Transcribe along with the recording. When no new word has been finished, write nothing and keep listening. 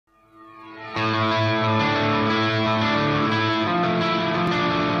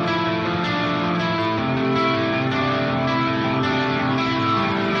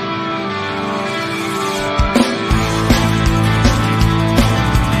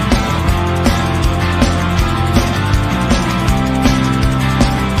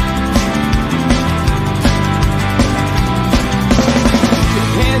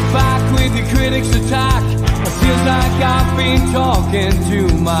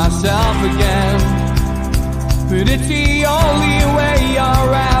myself again. But it's the only way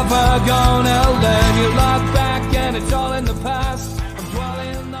you're ever gonna learn. You look back and it's all in the past. I'm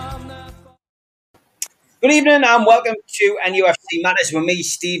dwelling on that. Good evening and welcome to NUFC Matters with me,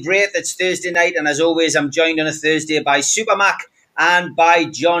 Steve Wraith. It's Thursday night, and as always, I'm joined on a Thursday by Supermac and by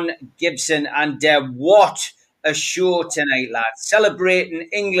John Gibson. And what a show tonight, lads. Celebrating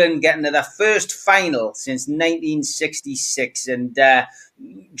England getting to their first final since 1966. And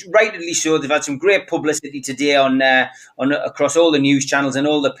rightly so, they've had some great publicity today on across all the news channels and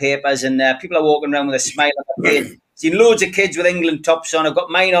all the papers. And people are walking around with a smile on their face. Seen loads of kids with England tops on. I've got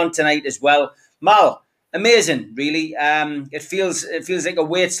mine on tonight as well. Mal, amazing, really. It feels like a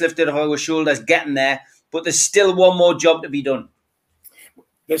weight's lifted off our shoulders getting there, but there's still one more job to be done.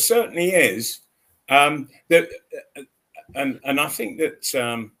 There certainly is. And I think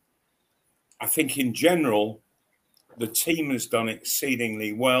that I think in general the team has done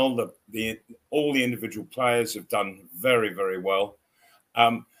exceedingly well. All the individual players have done very, very well.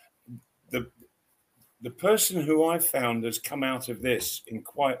 The person who I found has come out of this in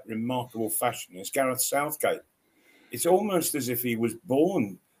quite remarkable fashion is Gareth Southgate. It's almost as if he was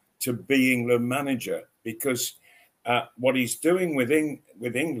born to be England manager, because what he's doing with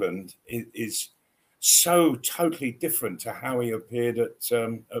England is so totally different to how he appeared at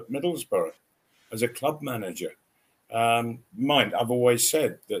Middlesbrough as a club manager. I've always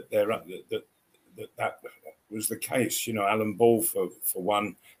said that that was the case. You know, Alan Ball, for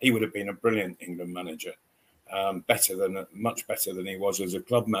one, he would have been a brilliant England manager, much better than he was as a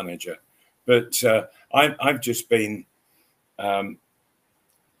club manager. But I've just been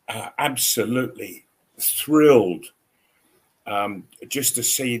absolutely thrilled just to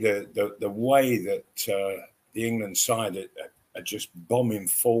see the way that the England side are just bombing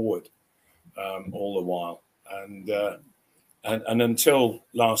forward all the while, and until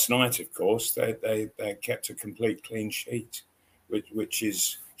last night, of course, they kept a complete clean sheet, which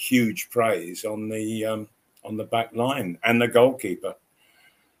is huge praise on the back line and the goalkeeper.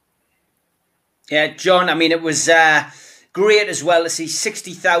 Yeah, John, I mean, it was great as well to see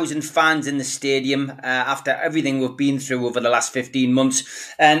 60,000 fans in the stadium after everything we've been through over the last 15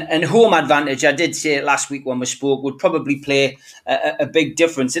 months. And home advantage, I did say it last week when we spoke, would probably play a big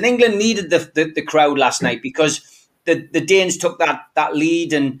difference. And England needed the crowd last night, because the Danes took that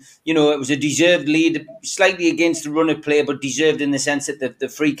lead, and, you know, it was a deserved lead, slightly against the run of play, but deserved in the sense that the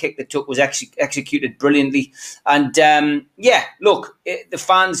free kick they took was executed brilliantly. And look, the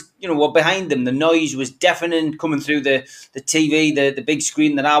fans, you know, were behind them. The noise was deafening coming through the TV, the big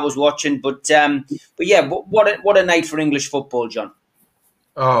screen that I was watching. But yeah, what a night for English football, John.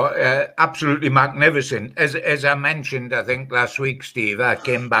 Oh, absolutely magnificent. As I mentioned, I think last week, Steve, I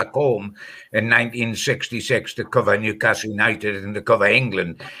came back home in 1966 to cover Newcastle United and to cover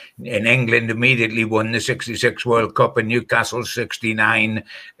England. And England immediately won the 66 World Cup and Newcastle 69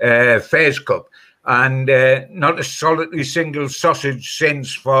 Fairs Cup. And not a solitary single sausage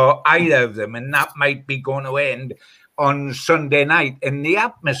since for either of them. And that might be going to end on Sunday night. And the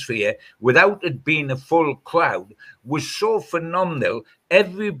atmosphere, without it being a full crowd, was so phenomenal.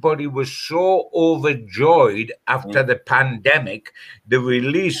 Everybody was so overjoyed after the pandemic, the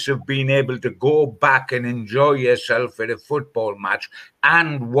release of being able to go back and enjoy yourself at a football match,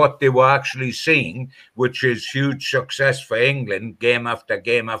 and what they were actually seeing, which is huge success for England, game after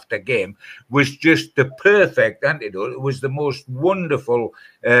game after game, was just the perfect antidote. It was the most wonderful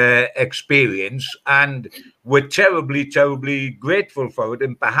experience, and we're terribly, terribly grateful for it.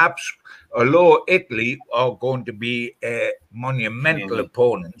 And perhaps, although Italy are going to be monumental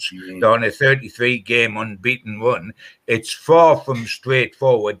opponents, they're on a 33-game unbeaten run, it's far from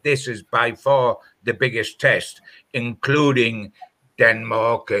straightforward. This is by far the biggest test, including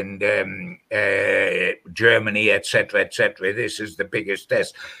Denmark and Germany, etc., etc. This is the biggest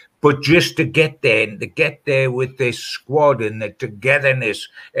test. But just to get there, and to get there with this squad and the togetherness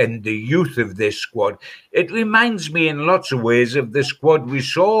and the youth of this squad, it reminds me in lots of ways of the squad we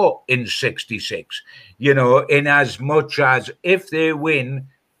saw in 66, you know, in as much as if they win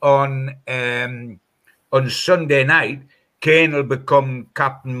on Sunday night, Kane will become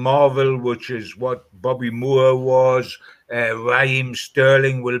Captain Marvel, which is what Bobby Moore was. Raheem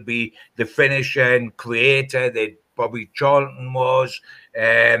Sterling will be the finisher and creator that Bobby Charlton was.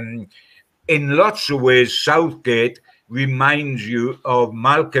 In lots of ways, Southgate reminds you of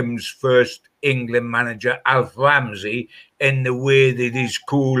Malcolm's first England manager, Alf Ramsey, in the way that he's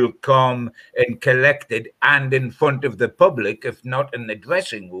cool, calm and collected, and in front of the public, if not in the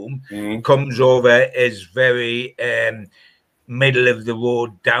dressing room, comes over as very middle of the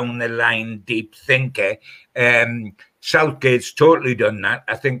road, down the line, deep thinker. Southgate's totally done that.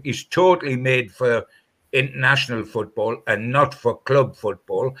 I think he's totally made for international football and not for club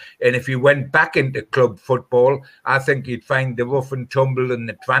football. And if he went back into club football, I think he'd find the rough and tumble and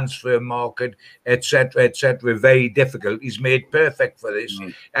the transfer market, etc., very difficult. He's made perfect for this.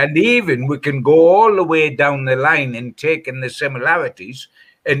 And even we can go all the way down the line in taking the similarities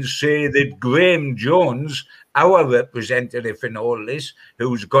and say that Graham Jones, our representative in all this,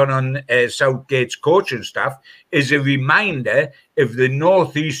 who's gone on Southgate's coaching staff, is a reminder of the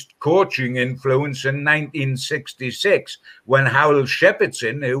Northeast coaching influence in 1966 when Howell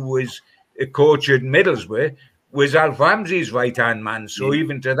Shepherdson, who was a coach at Middlesbrough, was Alf Ramsey's right-hand man. So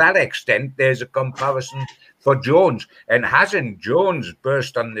even to that extent, there's a comparison for Jones. And hasn't Jones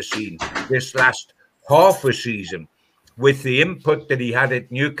burst on the scene this last half a season with the input that he had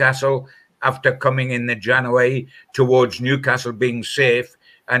at Newcastle after coming in the January towards Newcastle being safe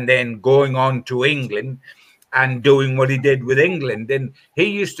and then going on to England and doing what he did with England? And he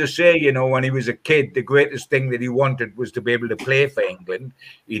used to say, you know, when he was a kid, the greatest thing that he wanted was to be able to play for England.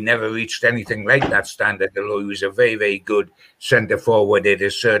 He never reached anything like that standard, although he was a very, very good centre forward at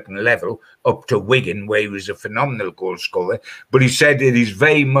a certain level, up to Wigan, where he was a phenomenal goal scorer. But he said that he's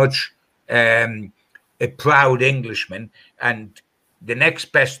very much a proud Englishman, and the next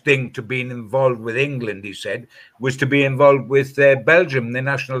best thing to being involved with England, he said, was to be involved with Belgium, the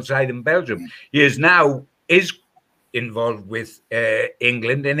national side in Belgium. He is involved with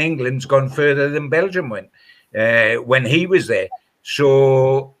England, and England's gone further than Belgium went when he was there.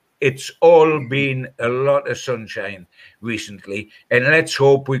 So it's all been a lot of sunshine recently, and let's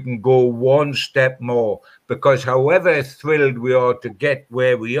hope we can go one step more, because however thrilled we are to get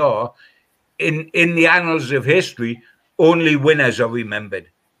where we are, in the annals of history, only winners are remembered.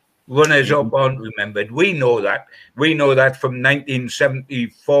 Runners up aren't remembered. We know that. We know that from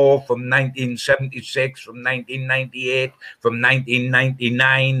 1974, from 1976, from 1998, from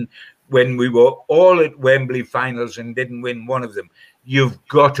 1999, when we were all at Wembley finals and didn't win one of them. You've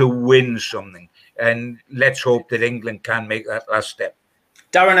got to win something. And let's hope that England can make that last step.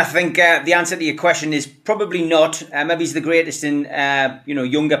 Darren, I think the answer to your question is probably not. Maybe he's the greatest in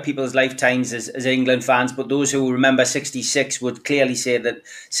younger people's lifetimes as England fans, but those who remember 66 would clearly say that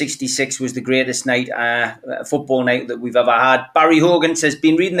 66 was the greatest night, football night that we've ever had. Barry Hogan says,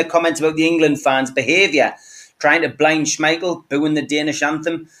 been reading the comments about the England fans' behaviour, trying to blind Schmeichel, booing the Danish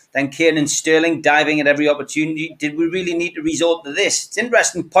anthem, then Kane and Sterling diving at every opportunity. Did we really need to resort to this? It's an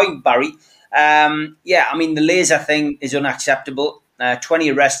interesting point, Barry. The laser thing is unacceptable. 20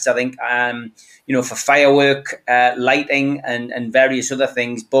 arrests, I think, for firework, lighting and various other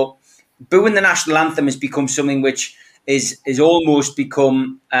things. But booing the national anthem has become something which is almost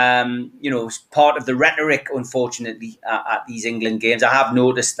become, part of the rhetoric, unfortunately, at these England games. I have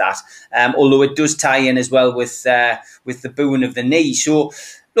noticed that, although it does tie in as well with the booing of the knee. So,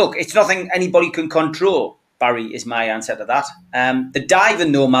 look, it's nothing anybody can control. Barry, is my answer to that. The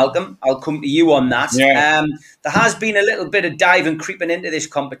diving, though, Malcolm, I'll come to you on that. Yeah. There has been a little bit of diving creeping into this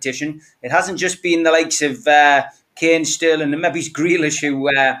competition. It hasn't just been the likes of Kane, Sterling, and maybe Grealish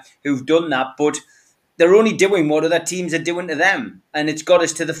who've done that, but they're only doing what other teams are doing to them, and it's got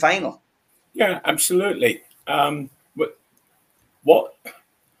us to the final. Yeah, absolutely. But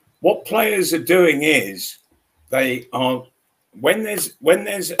what players are doing is they are when there's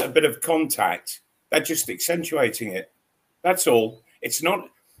a bit of contact, they're just accentuating it. That's all. It's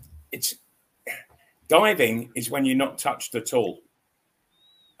diving is when you're not touched at all.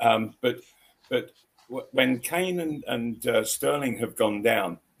 But when Kane and Sterling have gone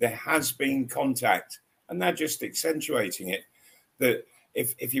down, there has been contact, and they're just accentuating it. That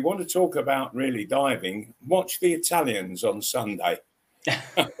if you want to talk about really diving, watch the Italians on Sunday.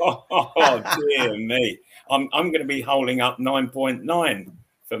 Oh dear me! I'm going to be holding up 9.9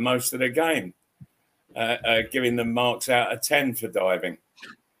 for most of the game. Giving them marks out of 10 for diving.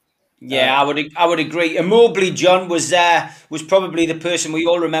 Yeah, I would agree. And Mobley, John, was probably the person we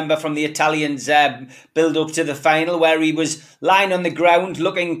all remember from the Italians' build up to the final, where he was lying on the ground,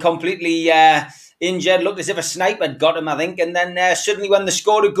 looking completely injured, looked as if a sniper had got him, I think. And then suddenly, when they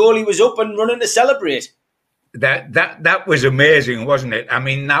scored a goal, he was up and running to celebrate. That was amazing, wasn't it? I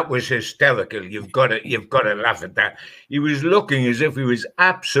mean, that was hysterical. You've got to laugh at that. He was looking as if he was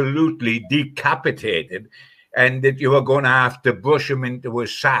absolutely decapitated, and that you were going to have to brush him into a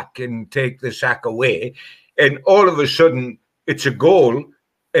sack and take the sack away. And all of a sudden, it's a goal,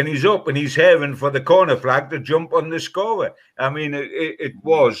 and he's up and he's having for the corner flag to jump on the scorer. I mean,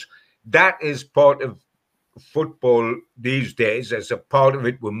 that is part of football these days. As a part of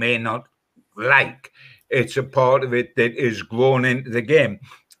it we may not like. It's a part of it that is grown into the game.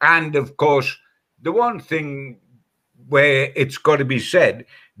 And, of course, the one thing where it's got to be said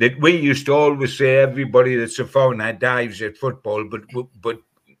that we used to always say everybody that's a foreigner dives at football, but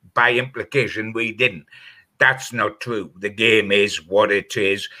by implication we didn't. That's not true. The game is what it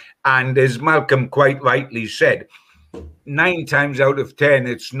is. And as Malcolm quite rightly said, 9 times out of 10,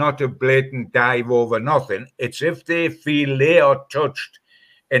 it's not a blatant dive over nothing. It's if they feel they are touched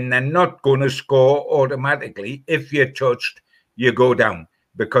and they're not going to score automatically. If you're touched, you go down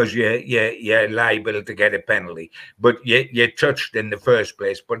because you're liable to get a penalty. But you're touched in the first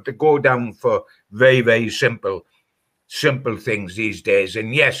place. But to go down for very, very simple things these days.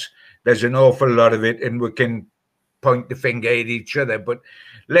 And yes, there's an awful lot of it, and we can point the finger at each other. But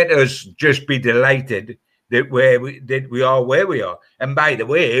let us just be delighted that we are where we are. And by the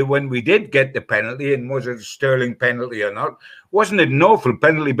way, when we did get the penalty, and was it a Sterling penalty or not, wasn't it an awful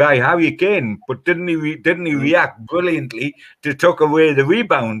penalty by Harry Kane? But didn't he react brilliantly to tuck away the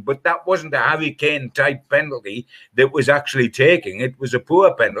rebound? But that wasn't a Harry Kane type penalty that was actually taking. It was a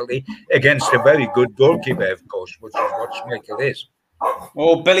poor penalty against a very good goalkeeper, of course, which is what Schmeichel is.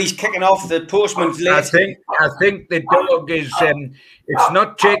 Oh, Billy's kicking off. The postman's late. I think the dog is. It's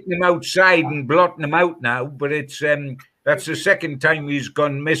not taking him outside and blotting him out now, but it's that's the second time he's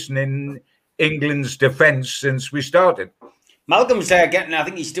gone missing in England's defence since we started. Malcolm's getting. I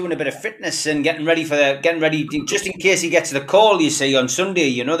think he's doing a bit of fitness and getting ready just in case he gets the call. You see on Sunday,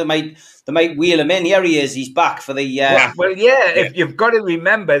 you know they might wheel him in. Here he is. He's back for the. If you've got to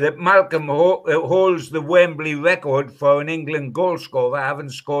remember that Malcolm holds the Wembley record for an England goal scorer, having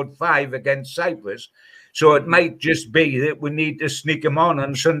scored 5 against Cyprus. So it might just be that we need to sneak him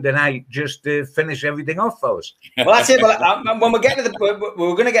on Sunday night just to finish everything off for us. Well, that's it. Well, when we get to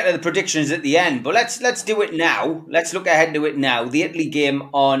we're going to get to the predictions at the end, but let's do it now. Let's look ahead to it now. The Italy game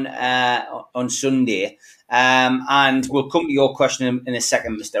on Sunday, and we'll come to your question in a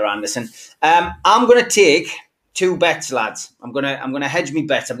second, Mr. Anderson. I'm going to take 2 bets, lads. I'm going to hedge me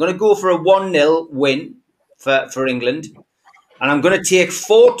bets. I'm going to go for a 1-0 win for England, and I'm going to take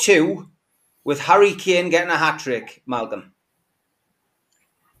 4-2. With Harry Kane getting a hat-trick, Malcolm.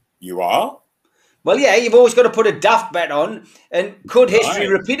 You are? Well, yeah, you've always got to put a daft bet on. And could history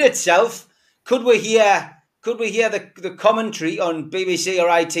repeat itself? Could we hear the commentary on BBC or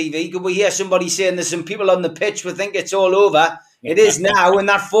ITV? Could we hear somebody saying there's some people on the pitch who think it's all over? It is now, and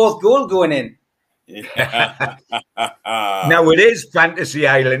that 4th goal going in. Now it is Fantasy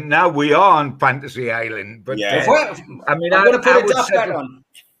Island. Now we are on Fantasy Island. But I mean, I'm going to put a daft bet on.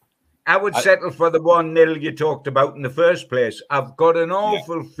 I would settle for the 1-0 you talked about in the first place. I've got an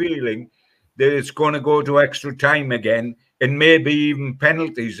awful feeling that it's going to go to extra time again and maybe even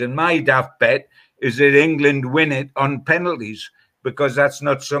penalties. And my daft bet is that England win it on penalties, because that's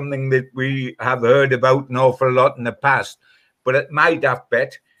not something that we have heard about an awful lot in the past. But at my daft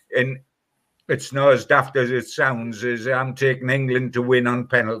bet, and it's not as daft as it sounds, is I'm taking England to win on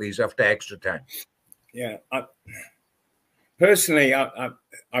penalties after extra time. Yeah. Personally,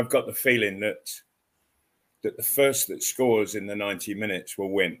 I've got the feeling that the first that scores in the 90 minutes will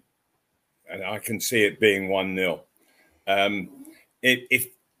win. And I can see it being 1-0.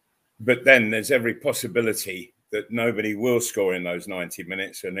 But then there's every possibility that nobody will score in those 90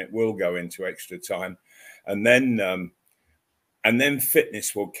 minutes and it will go into extra time. And then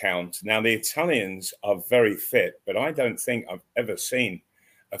fitness will count. Now, the Italians are very fit, but I don't think I've ever seen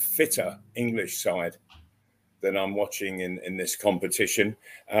a fitter English side than I'm watching in this competition.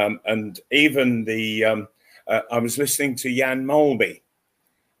 And even I was listening to Jan Molby,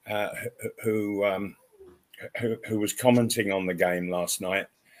 who was commenting on the game last night,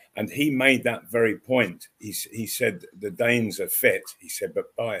 and he made that very point. He said the Danes are fit. He said,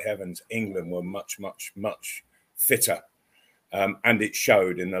 but by heavens, England were much, much, much fitter. And it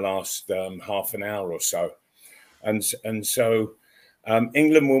showed in the last half an hour or so. And so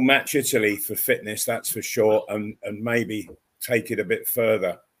England will match Italy for fitness, that's for sure, and maybe take it a bit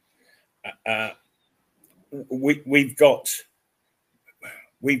further. We've got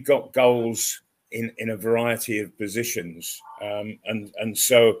goals in a variety of positions, and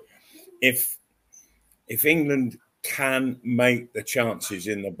so if England can make the chances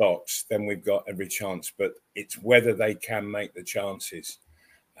in the box, then we've got every chance. But it's whether they can make the chances.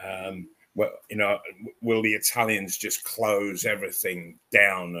 Well, will the Italians just close everything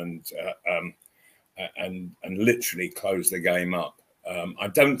down and literally close the game up? I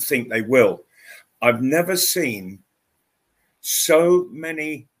don't think they will. I've never seen so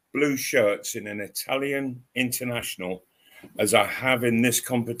many blue shirts in an Italian international as I have in this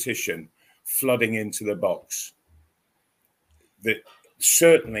competition flooding into the box. That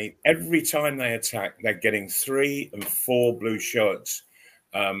certainly every time they attack, they're getting 3 and 4 blue shirts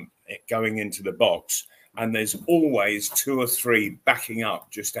going into the box, and there's always 2 or 3 backing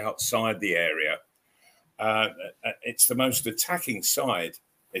up just outside the area. It's the most attacking side,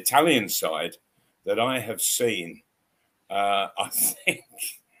 Italian side, that I have seen. I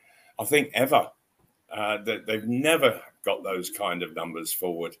think ever. That they've never got those kind of numbers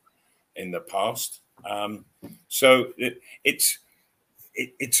forward in the past. So it's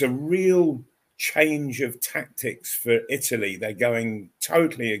a real change of tactics for Italy. They're going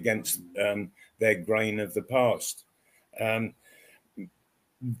totally against their grain of the past.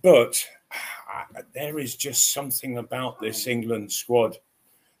 But there is just something about this England squad,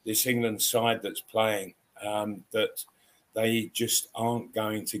 this England side that's playing, that they just aren't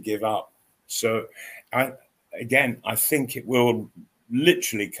going to give up. So, I think it will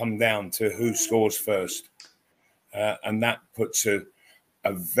literally come down to who scores first. And that puts a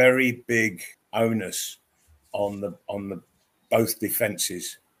very big onus on the both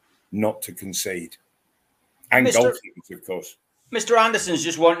defences not to concede. And goalkeepers, of course. Mr. Anderson's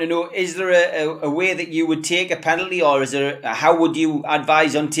just wanting to know, is there a way that you would take a penalty, or is there how would you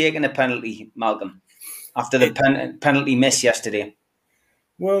advise on taking a penalty, Malcolm, after the penalty miss yesterday?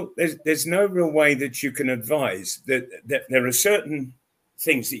 Well, there's no real way that you can advise. That there are certain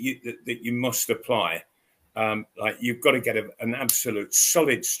things that you must apply. Like you've got to get an absolute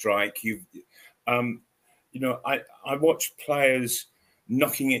solid strike. I watch players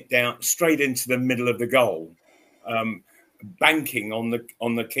knocking it down straight into the middle of the goal, banking on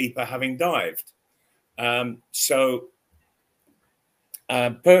the keeper having dived.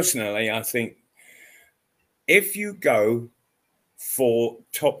 Personally, I think if you go for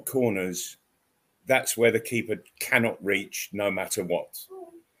top corners, that's where the keeper cannot reach no matter what.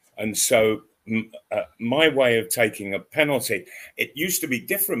 And so my way of taking a penalty, it used to be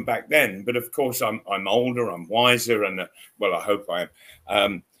different back then, but of course I'm older, I'm wiser, and well, I hope I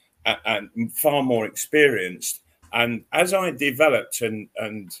am, and far more experienced. And as I developed and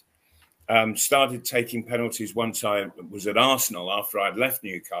started taking penalties once I was at Arsenal after I'd left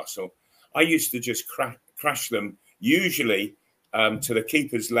Newcastle, I used to just crash them, usually to the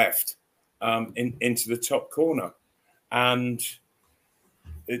keeper's left, into the top corner. And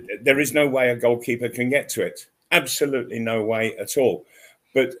there is no way a goalkeeper can get to it. Absolutely no way at all.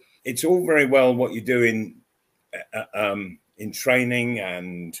 But it's all very well what you do in training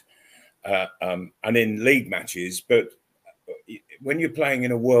and in league matches. But when you're playing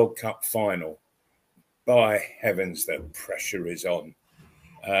in a World Cup final, by heavens, the pressure is on,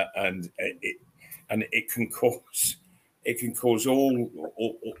 and it can cause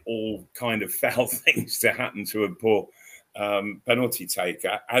all kind of foul things to happen to a poor penalty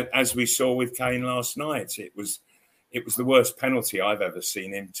taker, as we saw with Kane last night. It was the worst penalty I've ever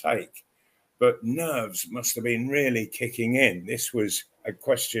seen him take. But nerves must have been really kicking in. This was a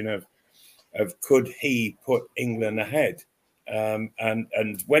question of could he put England ahead? And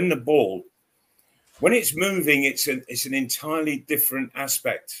when the ball, when it's moving, it's an entirely different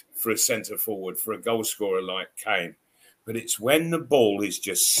aspect for a centre forward, for a goal scorer like Kane. But it's when the ball is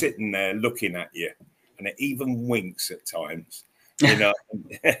just sitting there looking at you, and it even winks at times, you know,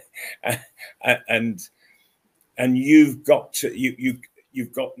 and you've got to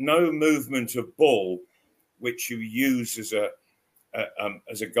you've got no movement of ball which you use as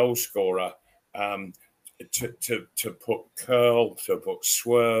a goal scorer to put curl, to put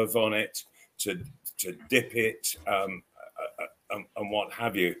swerve on it, to dip it, and what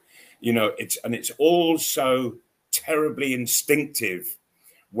have you. You know, it's all so terribly instinctive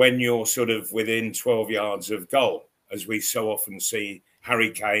when you're sort of within 12 yards of goal, as we so often see Harry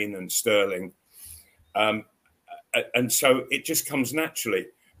Kane and Sterling. And so it just comes naturally.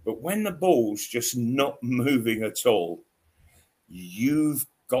 But when the ball's just not moving at all, you've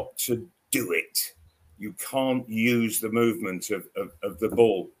got to do it. You can't use the movement of the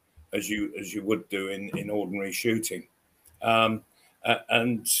ball as you would do in ordinary shooting. And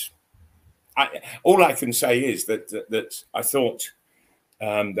all I can say is that I thought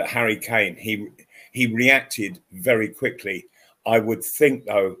that Harry Kane, he reacted very quickly. I would think,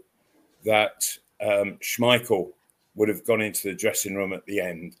 though, that Schmeichel would have gone into the dressing room at the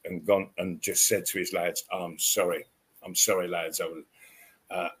end and gone and just said to his lads, I'm sorry, lads.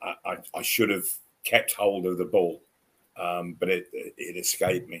 I should have kept hold of the ball, but it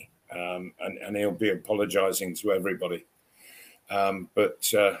escaped me. And he'll be apologising to everybody. I've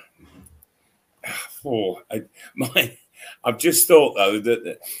just thought, though,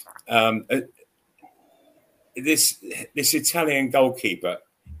 that this Italian goalkeeper,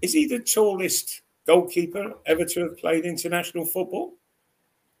 is he the tallest goalkeeper ever to have played international football?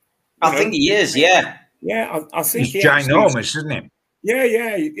 I think he is, yeah. Yeah, I think he's ginormous, isn't he?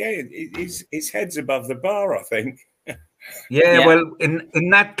 Yeah. His head's above the bar, I think. Yeah, well, in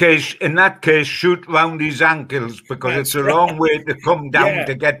that case, shoot round his ankles, because it's a long way to come down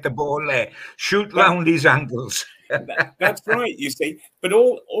to get the ball there. Shoot round his ankles. That's right, you see. But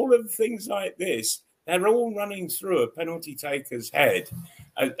all of things like this, they're all running through a penalty taker's head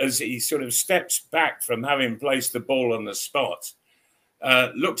as he sort of steps back from having placed the ball on the spot,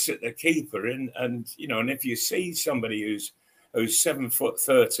 looks at the keeper, and if you see somebody who's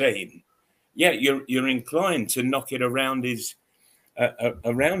 7'13", yeah, you're inclined to knock it around his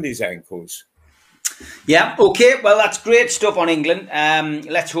ankles. Yeah, okay. Well, that's great stuff on England.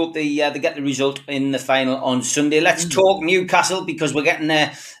 Let's hope they get the result in the final on Sunday. Let's talk Newcastle, because we're getting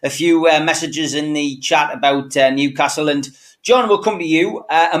a few messages in the chat about Newcastle. And John, we'll come to you.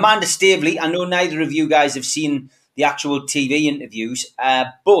 Amanda Staveley, I know neither of you guys have seen the actual TV interviews,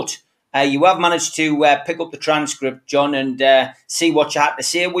 but you have managed to pick up the transcript, John, and see what you had to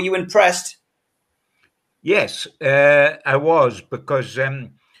say. Were you impressed? Yes, I was, because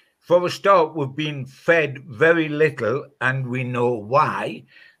for a start, we've been fed very little, and we know why,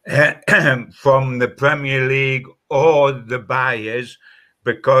 from the Premier League or the buyers,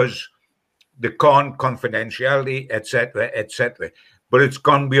 because the confidentiality, etc., etc. But it's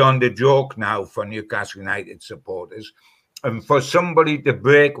gone beyond a joke now for Newcastle United supporters. And for somebody to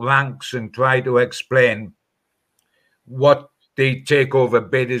break ranks and try to explain what the takeover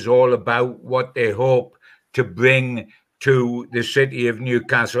bid is all about, what they hope to bring to the city of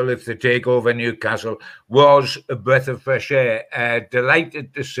Newcastle if they take over Newcastle, was a breath of fresh air.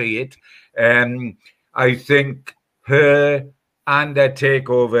 Delighted to see it. I think her and their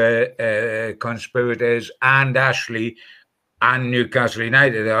takeover conspirators and Ashley and Newcastle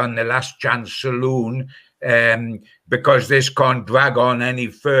United are on the last chance saloon, because this can't drag on any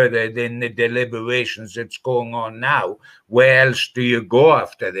further than the deliberations that's going on now. Where else do you go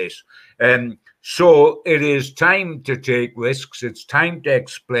after this? So it is time to take risks. It's time to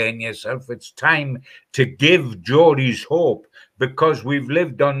explain yourself. It's time to give Geordies hope, because we've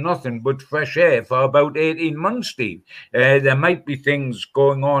lived on nothing but fresh air for about 18 months, Steve. There might be things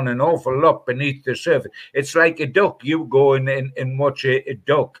going on an awful lot beneath the surface. It's like a duck. You go and watch a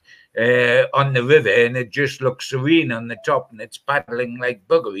duck on the river, and it just looks serene on the top, and it's paddling like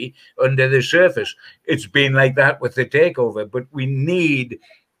buggery under the surface. It's been like that with the takeover, but we need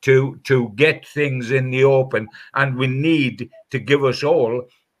to get things in the open, and we need to give us all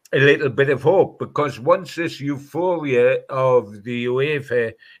a little bit of hope, because once this euphoria of the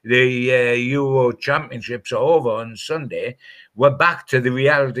UEFA, the Euro Championships are over on Sunday, we're back to the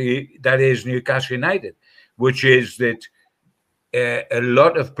reality that is Newcastle United, which is that a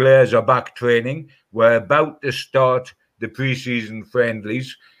lot of players are back training. We're about to start the pre-season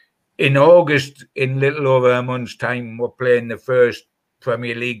friendlies. In August, in little over a month's time, we're playing the first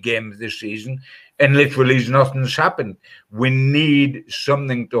Premier League game of this season, and literally nothing's happened. We need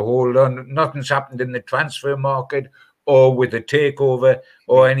something to hold on. Nothing's happened in the transfer market or with the takeover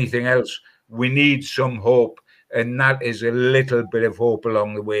or anything else. We need some hope, and that is a little bit of hope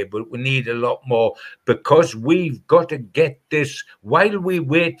along the way, but we need a lot more, because we've got to get this while we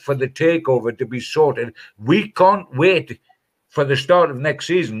wait for the takeover to be sorted. We can't wait for the start of next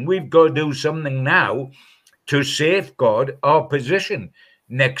season. We've got to do something now to safeguard our position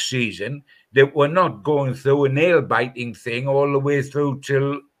next season, that we're not going through a nail-biting thing all the way through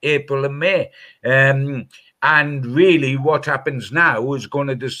till April and May. And really what happens now is going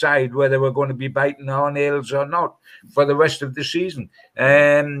to decide whether we're going to be biting our nails or not for the rest of the season.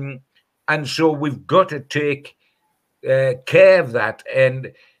 And so we've got to take care of that.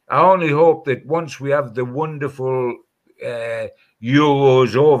 And I only hope that once we have the wonderful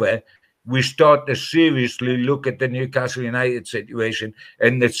Euros over, we start to seriously look at the Newcastle United situation,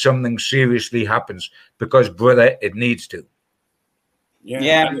 and that something seriously happens, because, brother, it needs to.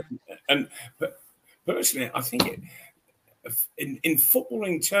 Yeah. And personally, I think in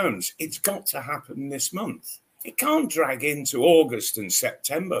footballing terms, it's got to happen this month. It can't drag into August and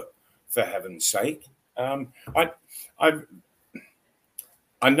September, for heaven's sake. I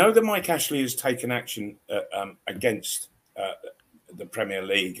know that Mike Ashley has taken action against the Premier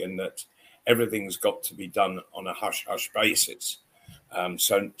League, and that everything's got to be done on a hush-hush basis.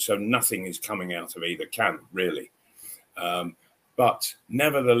 So nothing is coming out of either camp, really. But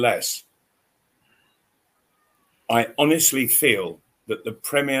nevertheless, I honestly feel that the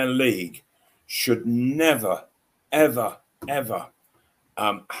Premier League should never, ever, ever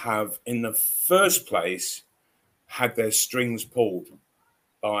have, in the first place, had their strings pulled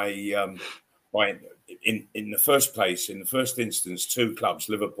by in the first place, in the first instance, two clubs,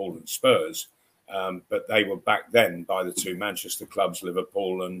 Liverpool and Spurs, but they were backed then by the two Manchester clubs,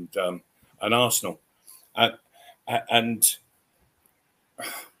 Liverpool and Arsenal. And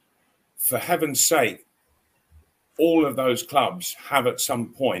for heaven's sake, all of those clubs have at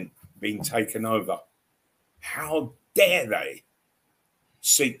some point been taken over. How dare they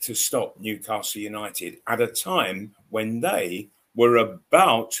seek to stop Newcastle United at a time when they were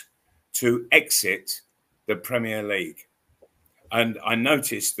about to exit the Premier League? And I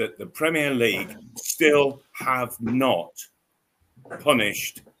noticed that the Premier League still have not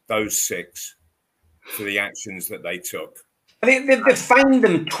punished those six for the actions that they took. They've fined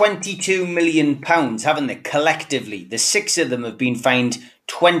them £22 million, haven't they, collectively? The six of them have been fined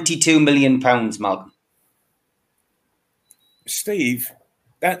 £22 million, Malcolm. Steve,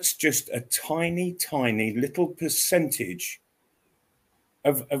 that's just a tiny, tiny little percentage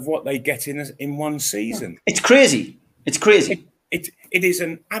of what they get in one season. It's crazy. It's crazy. It is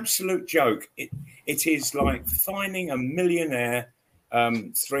an absolute joke. It is like fining a millionaire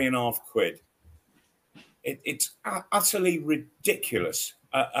 £3.50. It's utterly ridiculous.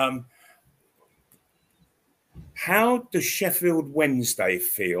 How does Sheffield Wednesday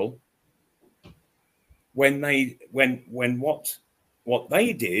feel when what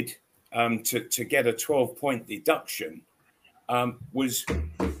they did to get a 12-point deduction was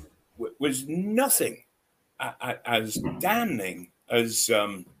nothing as damning as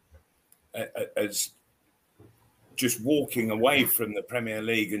just walking away from the Premier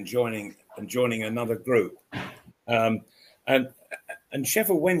League and joining another group. And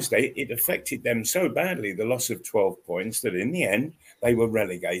Sheffield Wednesday, it affected them so badly, the loss of 12 points, that in the end they were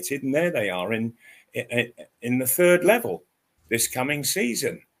relegated, and there they are in the third level this coming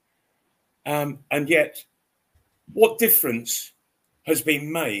season. And yet, what difference has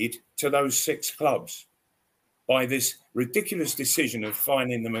been made to those six clubs by this ridiculous decision of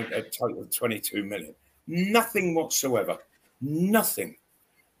fining them a total of 22 million? Nothing whatsoever. Nothing.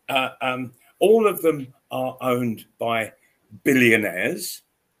 All of them are owned by billionaires.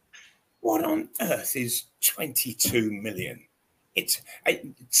 What on earth is 22 million? It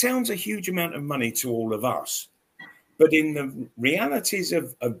sounds a huge amount of money to all of us, but in the realities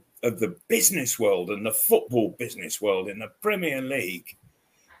of the business world and the football business world in the Premier League,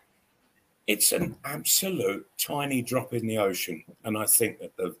 it's an absolute tiny drop in the ocean. And I think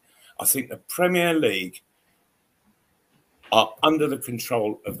that the Premier League are under the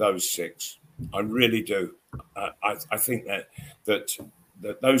control of those six. I really do. I think that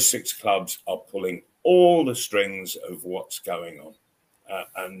those six clubs are pulling all the strings of what's going on,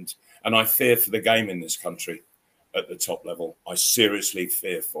 and I fear for the game in this country at the top level. I seriously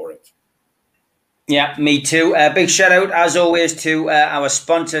fear for it. Yeah, me too. Big shout out, as always, to our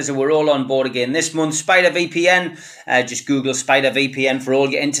sponsors who are all on board again this month. Spider VPN. Just Google Spider VPN for all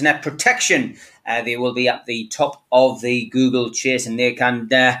your internet protection. They will be at the top of the Google chase, and they can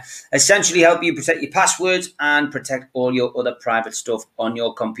essentially help you protect your passwords and protect all your other private stuff on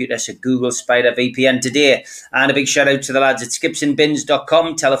your computer. So Google Spider VPN today. And a big shout out to the lads at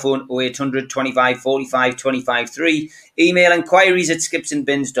skipsandbins.com. Telephone 0800 25 45 25 3. Email inquiries at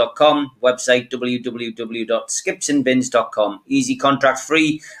skipsandbins.com. Website www.skipsandbins.com. Easy, contract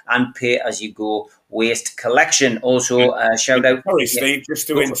free, and pay as you go waste collection. Also, shout out. Sorry, Steve, just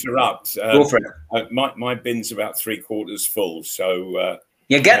to interrupt. Go for it. My bin's about 3/4 full, so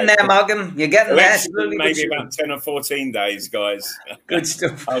you're getting there, Malcolm. You're getting there. Slowly, maybe about 10 or 14 days, guys. Good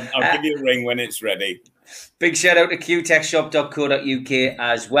stuff. I'll give you a ring when it's ready. Big shout out to qtechshop.co.uk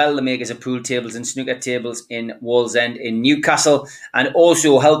as well, the makers of pool tables and snooker tables in Wallsend in Newcastle, and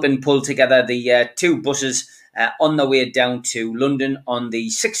also helping pull together the two buses on the way down to London on the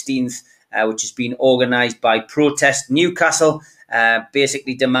 16th, which has been organised by Protest Newcastle,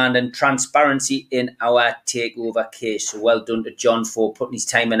 basically demanding transparency in our takeover case. So well done to John for putting his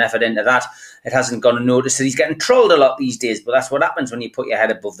time and effort into that. It hasn't gone unnoticed that he's getting trolled a lot these days, but that's what happens when you put your head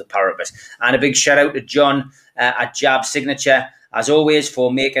above the parapet. And a big shout out to John at Jab Signature, as always,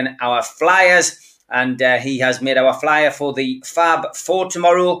 for making our flyers. And he has made our flyer for the Fab for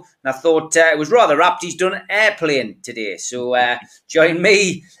tomorrow. And I thought it was rather apt. He's done Airplane today. So join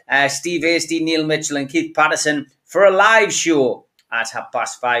me, Steve Hasty, Neil Mitchell and Keith Patterson for a live show at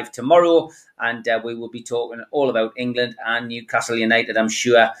 5:30 tomorrow. And we will be talking all about England and Newcastle United, I'm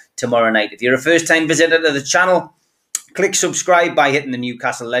sure, tomorrow night. If you're a first-time visitor to the channel, click subscribe by hitting the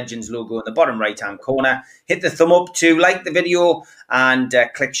Newcastle Legends logo in the bottom right-hand corner. Hit the thumb up to like the video and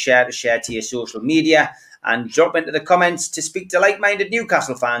click share to share to your social media. And drop into the comments to speak to like-minded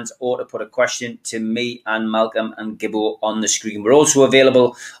Newcastle fans or to put a question to me and Malcolm and Gibbo on the screen. We're also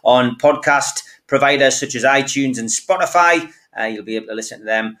available on podcast providers such as iTunes and Spotify. You'll be able to listen to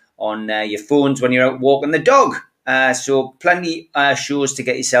them on your phones when you're out walking the dog. So plenty shows to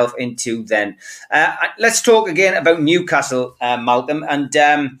get yourself into then. Let's talk again about Newcastle, Malcolm, and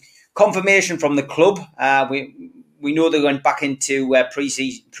confirmation from the club. We know they're going back into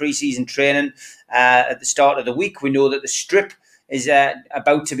pre-season training at the start of the week. We know that the strip is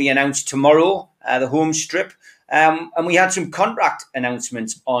about to be announced tomorrow, the home strip. And we had some contract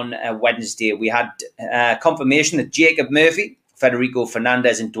announcements on Wednesday. We had confirmation that Jacob Murphy, Federico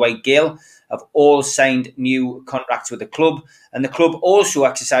Fernandez and Dwight Gale have all signed new contracts with the club. And the club also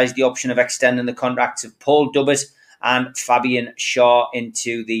exercised the option of extending the contracts of Paul Dubbett and Fabian Shaw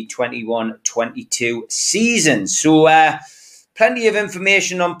into the 21-22 season. So plenty of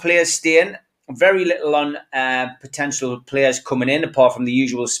information on players staying. Very little on potential players coming in, apart from the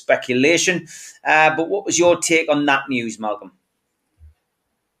usual speculation. But what was your take on that news, Malcolm?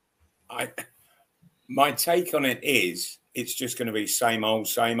 My take on it is it's just going to be same old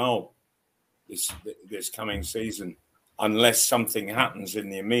this coming season, unless something happens in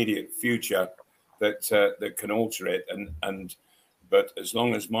the immediate future that can alter it. But as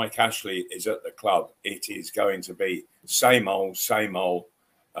long as Mike Ashley is at the club, it is going to be same old.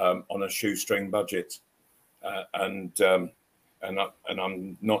 On a shoestring budget, and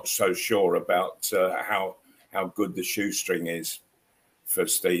I'm not so sure about how good the shoestring is for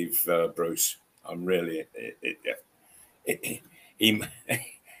Steve Bruce. I'm really he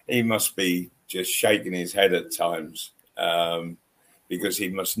must be just shaking his head at times because he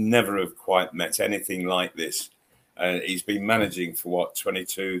must never have quite met anything like this. He's been managing for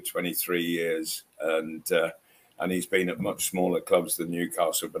 22, 23 years, and he's been at much smaller clubs than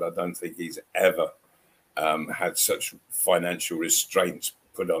Newcastle, but I don't think he's ever had such financial restraints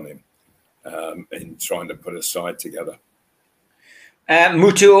put on him in trying to put a side together.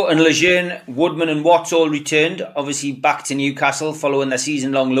 Muto and Lejeune, Woodman and Watts all returned, obviously back to Newcastle following their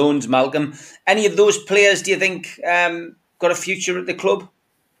season-long loans, Malcolm. Any of those players, do you think, got a future at the club?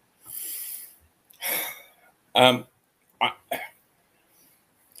 I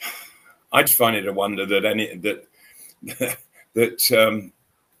just find it a wonder that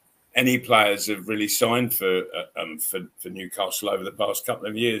any players have really signed for Newcastle over the past couple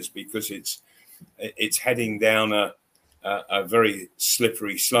of years, because it's heading down a very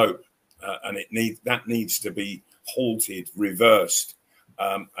slippery slope, and that needs to be halted, reversed,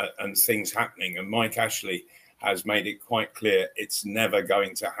 and things happening. And Mike Ashley has made it quite clear it's never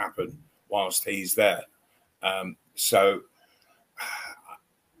going to happen whilst he's there. So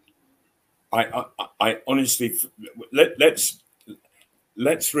I honestly, let's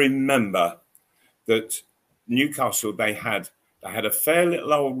remember that Newcastle, they had a fair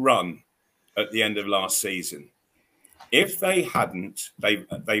little old run at the end of last season. If they hadn't, they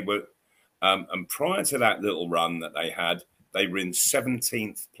were, and prior to that little run that they were in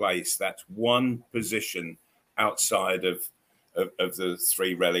 17th place. That's one position outside of the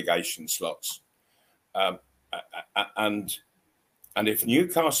 3 relegation slots. And if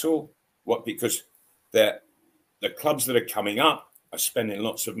Newcastle, because the clubs that are coming up are spending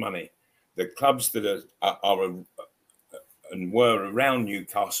lots of money. The clubs that are and were around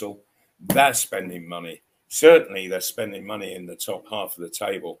Newcastle, they're spending money. Certainly, they're spending money in the top half of the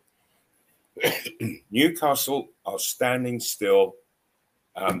table. Newcastle are standing still,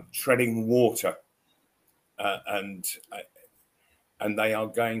 treading water, and they are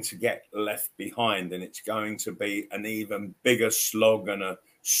going to get left behind, and it's going to be an even bigger slog and a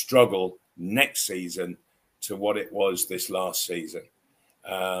struggle next season to what it was this last season.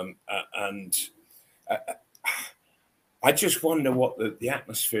 And I just wonder what the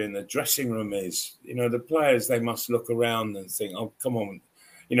atmosphere in the dressing room is. You know, the players, they must look around and think, oh, come on.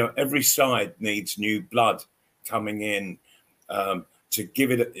 You know, every side needs new blood coming in to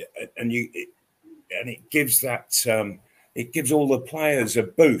give it, and it gives that, it gives all the players a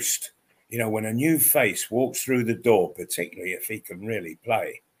boost. You know, when a new face walks through the door, particularly if he can really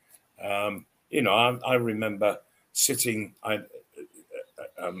play. You know, I remember sitting in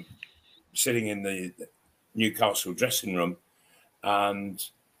the Newcastle dressing room, and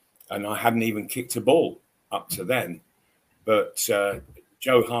I hadn't even kicked a ball up to then, but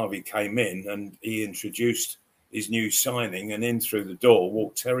Joe Harvey came in and he introduced his new signing, and in through the door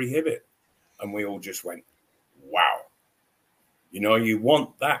walked Terry Hibbett, and we all just went, wow. You know, you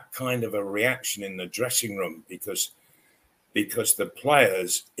want that kind of a reaction in the dressing room, because the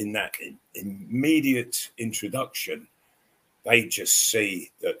players in that immediate introduction, they just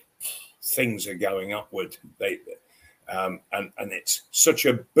see that things are going upward. And it's such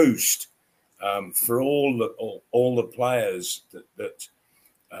a boost for all the players that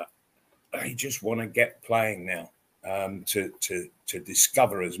they just want to get playing now. to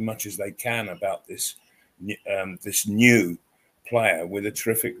discover as much as they can about this new player with a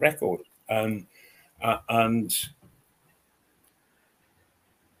terrific record. And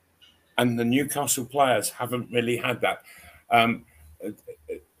the Newcastle players haven't really had that.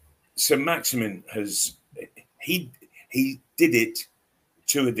 Sir Maximin he did it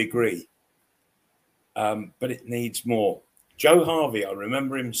to a degree, but it needs more. Joe Harvey, I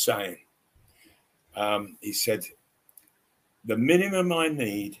remember him saying, he said, the minimum I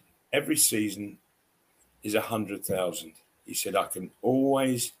need every season is 100,000. He said, I can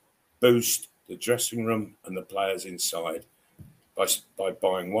always boost the dressing room and the players inside by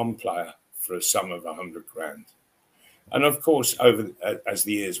buying one player for a sum of 100 grand. And of course, as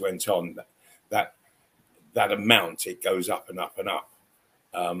the years went on, that amount, it goes up and up and up.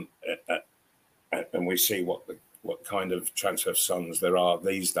 And we see what kind of transfer sums there are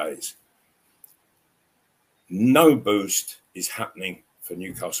these days. No boost is happening for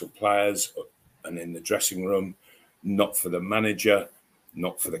Newcastle players and in the dressing room, not for the manager,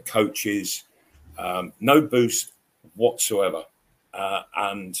 not for the coaches, no boost whatsoever.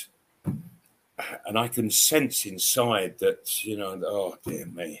 And I can sense inside that, oh dear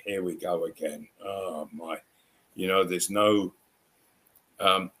me, here we go again. Oh my, there's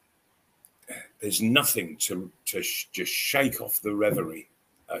nothing to just shake off the reverie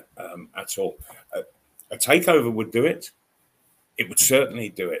at all. A takeover would do it. It would certainly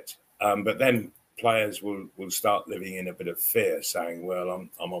do it. But then players will start living in a bit of fear, saying, well,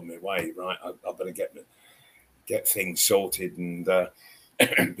 I'm on my way, right? I better get things sorted, and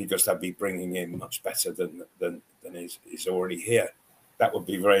because they'll be bringing in much better than is already here. That would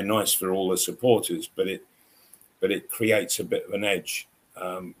be very nice for all the supporters, but it creates a bit of an edge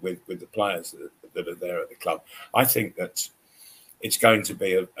with the players that are there at the club. I think that it's going to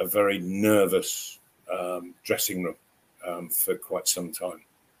be a very nervous dressing room for quite some time.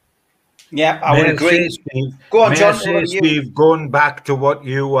 Yeah, I would agree. Steve, go on, John. Steve, going back to what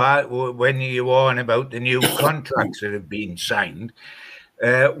you are when you were on about the new contracts that have been signed,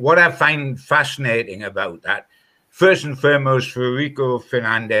 what I find fascinating about that, first and foremost, Federico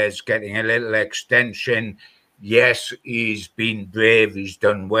Fernandez getting a little extension. Yes, he's been brave. He's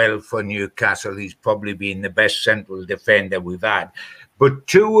done well for Newcastle. He's probably been the best central defender we've had. But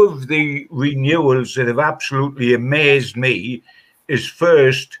two of the renewals that have absolutely amazed me is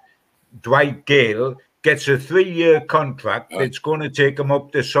first, Dwight Gale gets a 3-year contract that's going to take him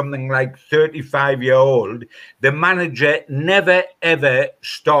up to something like 35-year-old. The manager never, ever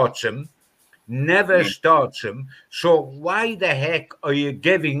starts him. Never starts him. So why the heck are you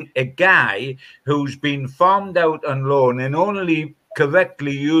giving a guy who's been farmed out on loan and only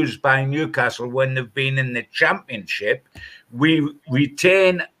correctly used by Newcastle when they've been in the Championship? We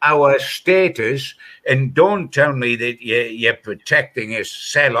retain our status, and don't tell me that you're protecting a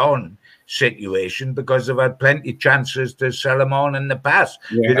sell-on situation, because they've had plenty of chances to sell him on in the past.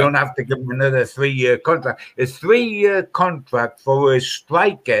 You don't have to give him another 3-year contract. A 3-year contract for a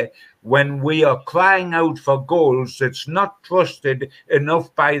striker when we are crying out for goals that's not trusted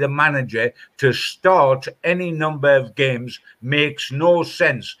enough by the manager to start any number of games makes no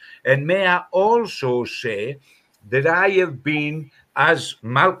sense. And may I also say that I have been, as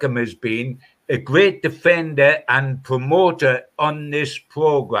Malcolm has been, a great defender and promoter on this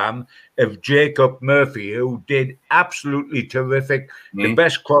program of Jacob Murphy, who did absolutely terrific, the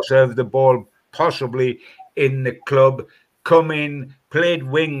best crosser of the ball possibly in the club, come in, played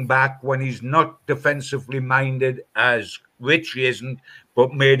wing back when he's not defensively minded, as Richie isn't,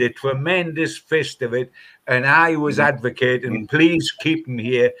 but made a tremendous fist of it. And I was advocating, please keep him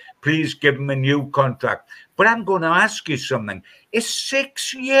here, please give him a new contract. But I'm going to ask you something. A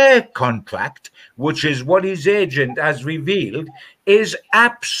 6-year contract, which is what his agent has revealed, is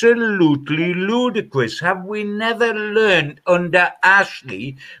absolutely ludicrous. Have we never learned under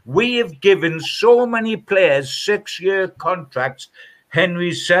Ashley? We have given so many players 6-year contracts.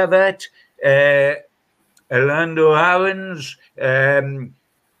 Henry Savert, Orlando Aarons,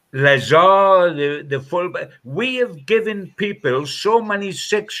 Lazar, the fullback. We have given people so many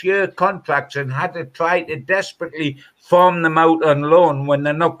 6-year contracts and had to try to desperately farm them out on loan when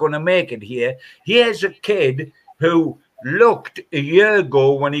they're not going to make it here. Here's a kid who looked a year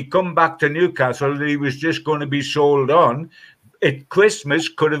ago when he come back to Newcastle that he was just going to be sold on. At Christmas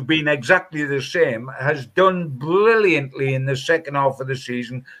could have been exactly the same, has done brilliantly in the second half of the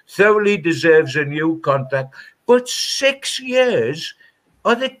season, thoroughly deserves a new contract. But 6 years?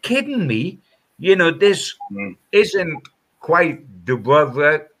 Are they kidding me? You know, this isn't quite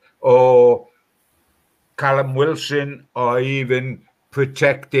Dubravka or Callum Wilson or even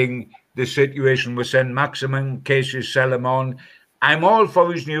protecting the situation with Saint-Maximin, Cassius Salamon. I'm all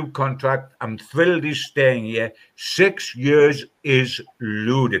for his new contract. I'm thrilled he's staying here. 6 years is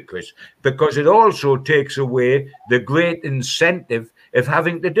ludicrous because it also takes away the great incentive of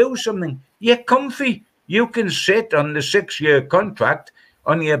having to do something. You're comfy. You can sit on the 6-year contract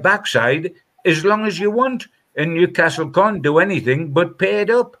on your backside as long as you want. And Newcastle can't do anything but pay it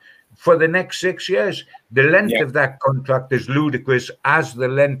up for the next 6 years. The length of that contract is ludicrous, as the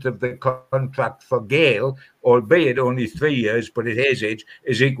length of the contract for Gale, albeit only 3 years, but at his age,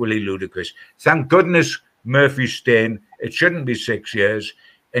 is equally ludicrous. Thank goodness Murphy's staying. It shouldn't be 6 years.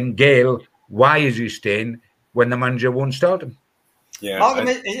 And Gale, why is he staying when the manager won't start him? Yeah, Malcolm,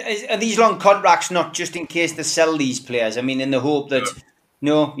 are these long contracts not just in case they sell these players? I mean, in the hope that...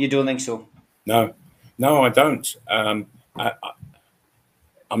 No, you don't think so? No, I don't.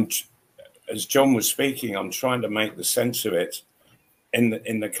 I'm, as John was speaking, I'm trying to make the sense of it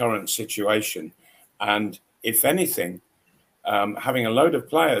in the current situation, and if anything, having a load of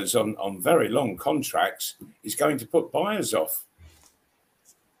players on very long contracts is going to put buyers off.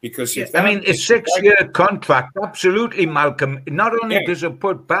 Because if I mean, a 6-year contract, absolutely, Malcolm. Not only does it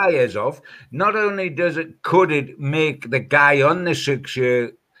put buyers off, not only could it make the guy on the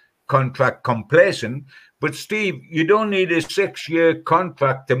 6-year contract complacent, but Steve, you don't need a 6-year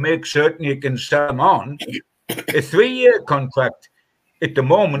contract to make certain you can sell them on. A 3-year contract at the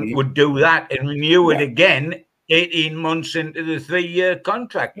moment would do that and renew it again 18 months into the 3-year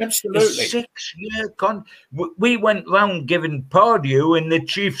contract. Absolutely. A 6-year contract. We went round giving Pardew and the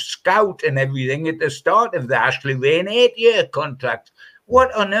chief scout and everything at the start of the Ashley Way an 8-year contract.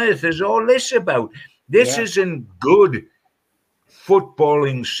 What on earth is all this about? This isn't good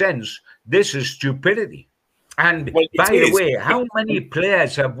footballing sense. This is stupidity. And by the way, how many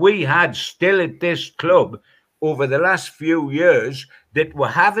players have we had still at this club over the last few years that we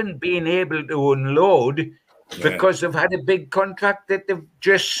haven't been able to unload because they've had a big contract that they've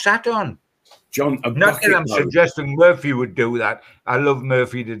just sat on? John, not that I'm suggesting Murphy would do that. I love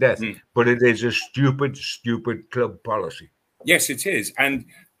Murphy to death, but it is a stupid, stupid club policy. Yes, it is. And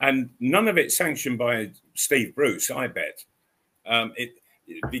none of it sanctioned by Steve Bruce, I bet.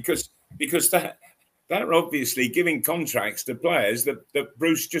 Because they're obviously giving contracts to players that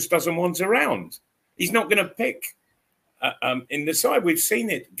Bruce just doesn't want around. He's not going to pick in the side. We've seen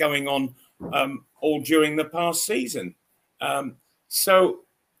it going on all during the past season.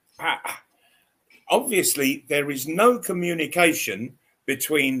 Obviously, there is no communication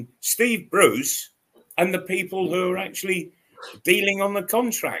between Steve Bruce and the people who are actually dealing on the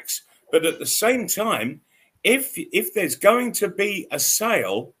contracts. But at the same time, if there's going to be a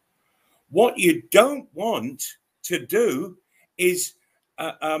sale, what you don't want to do is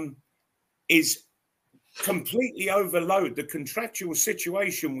completely overload the contractual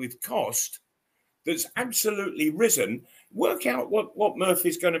situation with cost that's absolutely risen. Work out what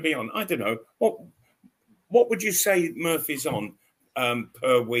Murphy's going to be on. I don't know. What would you say Murphy's on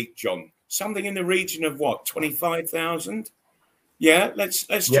per week, John? Something in the region of what, 25,000? Yeah, let's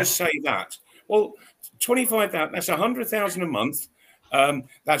just say that. Well, 25,000, that's 100,000 a month.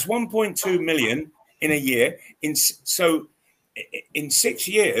 That's 1.2 million in a year. So in 6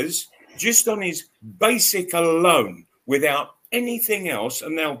 years, just on his basic alone, without anything else,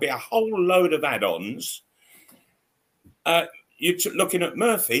 and there'll be a whole load of add-ons, you're looking at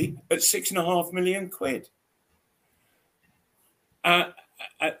Murphy at 6.5 million quid. And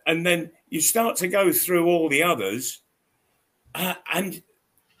then you start to go through all the others, and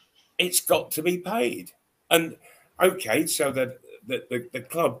it's got to be paid. And okay, so that the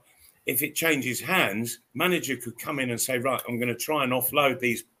club, if it changes hands, manager could come in and say, right, I'm going to try and offload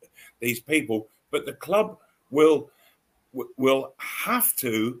these people, but the club will have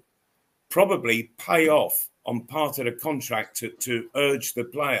to probably pay off on part of the contract to urge the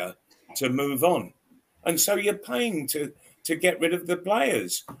player to move on. And so you're paying to get rid of the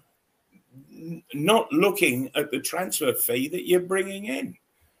players, not looking at the transfer fee that you're bringing in.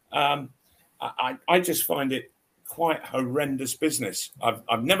 I just find it quite horrendous business.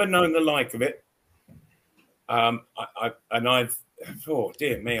 I've never known the like of it. Oh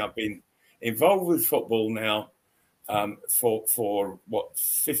dear me, I've been involved with football now for what,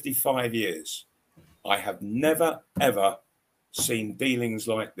 55 years. I have never ever seen dealings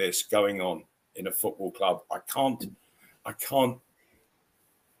like this going on in a football club. I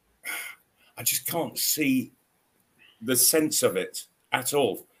just can't see the sense of it at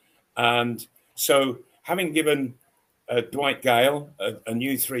all. And so, having given Dwight Gale a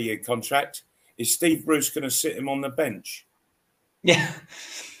new 3-year contract, is Steve Bruce going to sit him on the bench? Yeah.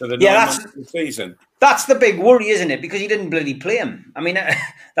 For the 9 months of the season? That's the big worry, isn't it? Because he didn't bloody play him. I mean,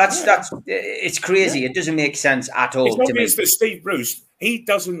 that's it's crazy. It doesn't make sense at all. It's to me. obvious that Steve Bruce, he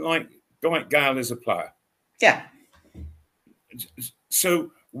doesn't like Dwight Gale as a player. Yeah.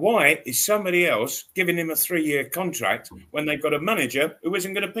 So why is somebody else giving him a 3-year contract when they've got a manager who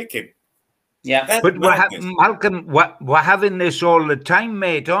isn't going to pick him? Yeah, but Malcolm, we're having this all the time,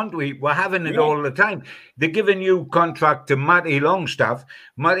 mate, aren't we? We're having it all the time. They're giving you contract to Matty Longstaff.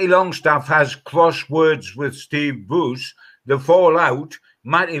 Matty Longstaff has cross words with Steve Bruce. They fall out.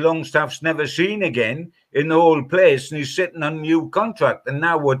 Matty Longstaff's never seen again in the whole place, and he's sitting on a new contract. And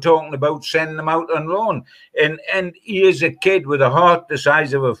now we're talking about sending him out on loan. And he is a kid with a heart the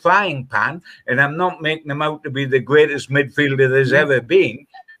size of a frying pan. And I'm not making him out to be the greatest midfielder there's ever been,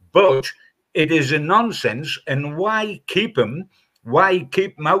 but it is a nonsense, and why keep him? Why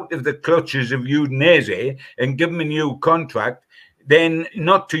keep him out of the clutches of Udinese and give him a new contract, then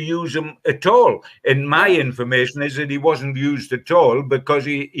not to use him at all? And my information is that he wasn't used at all because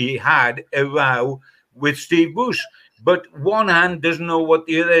he had a row with Steve Bruce. But one hand doesn't know what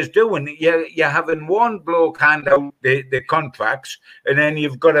the other is doing. You're having one bloke hand out the contracts, and then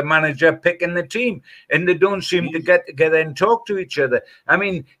you've got a manager picking the team, and they don't seem to get together and talk to each other. I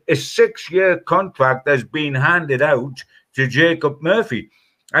mean, a 6-year contract has been handed out to Jacob Murphy.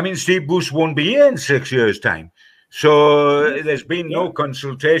 I mean, Steve Bruce won't be here in 6 years' time. So there's been no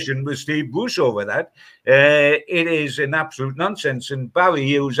consultation with Steve Bruce over that. It is an absolute nonsense. And Barry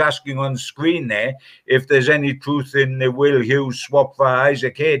Hughes asking on screen there if there's any truth in the Will Hughes swap for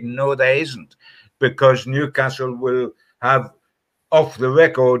Isaac Hayden. No, there isn't, because Newcastle will have, off the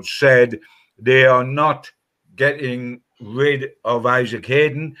record, said they are not getting rid of Isaac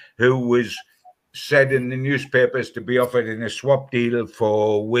Hayden, who was said in the newspapers to be offered in a swap deal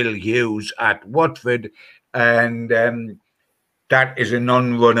for Will Hughes at Watford. And that is a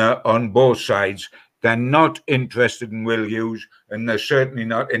non-runner on both sides. They're not interested in Will Hughes, and they're certainly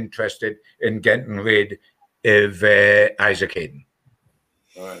not interested in getting rid of Isaac Hayden.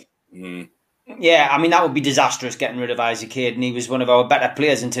 All right. Mm. Yeah, I mean, that would be disastrous, getting rid of Isaac Hayden. He was one of our better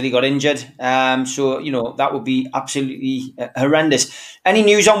players until he got injured. So, you know, that would be absolutely horrendous. Any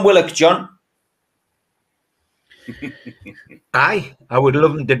news on Willock, John? I would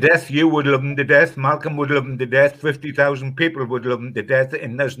love him to death. You would love him to death. Malcolm would love him to death. 50,000 people would love him to death,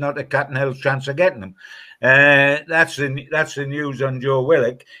 and there's not a cat and hell's chance of getting him. That's the news on Joe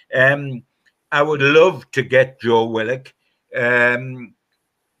Willock. I would love to get Joe Willock,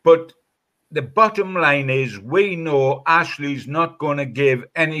 but the bottom line is we know Ashley's not going to give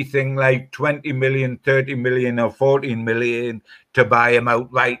anything like 20 million, 30 million, or 14 million to buy him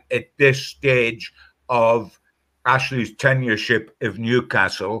outright at this stage of Ashley's tenureship of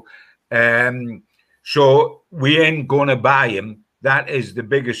Newcastle. So we ain't going to buy him. That is the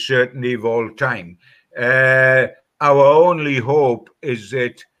biggest certainty of all time. Our only hope is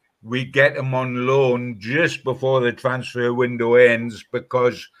that we get him on loan just before the transfer window ends,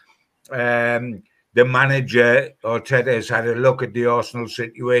 because the manager, Arteta, has had a look at the Arsenal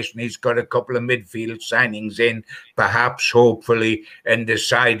situation. He's got a couple of midfield signings in, perhaps, hopefully, and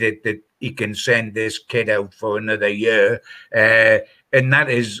decided that he can send this kid out for another year. And that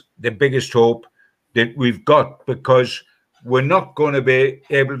is the biggest hope that we've got, because we're not going to be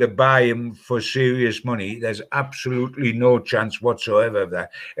able to buy him for serious money. There's absolutely no chance whatsoever of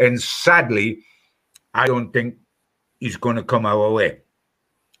that. And sadly, I don't think he's going to come our way.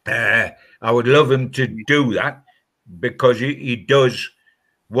 I would love him to do that, because he does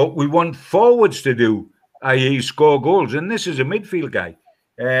what we want forwards to do, i.e. score goals. And this is a midfield guy.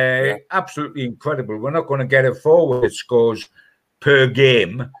 Absolutely incredible. We're not going to get a forward that scores per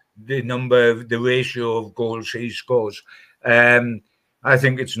game the ratio of goals he scores. I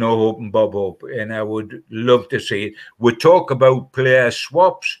think it's no hope and Bob Hope, and I would love to see it. We talk about player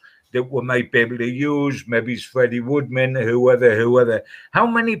swaps that we might be able to use. Maybe it's Freddie Woodman, whoever. How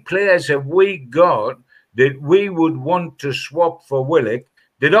many players have we got that we would want to swap for Willock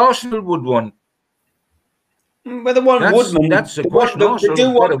that Arsenal would want? Well, they want Woodman. That's the question. They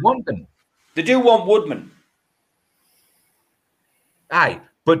do want them. They do want Woodman. Aye,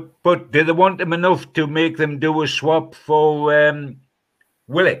 but do they want them enough to make them do a swap for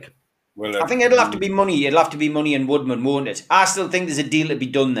Willock? I think it'll have to be money. It'll have to be money and Woodman, won't it? I still think there's a deal to be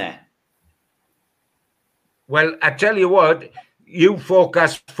done there. Well, I tell you what, you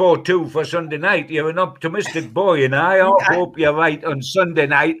forecast 4-2 for Sunday night. You're an optimistic boy, and I hope you're right on Sunday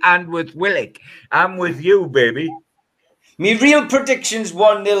night and with Willock. I'm with you, baby. Me real predictions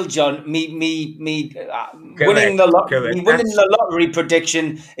 1-0, John. Me winning the lottery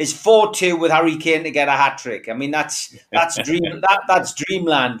prediction is 4-2 with Harry Kane to get a hat trick. I mean that's that's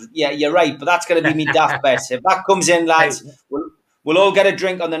dreamland. Yeah, you're right, but that's going to be me daft bet. If that comes in, lads, we'll all get a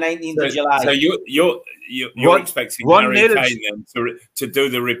drink on the 19th of July. So you're expecting Harry Kane then to do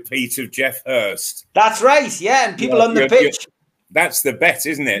the repeat of Jeff Hurst. That's right. Yeah, and people on the pitch. That's the bet,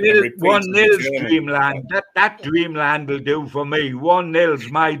 isn't it? 1-0 dreamland. That dreamland will do for me. 1-0's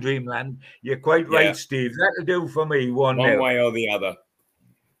my dreamland. You're quite right, Steve. That'll do for me. 1-0. One way or the other.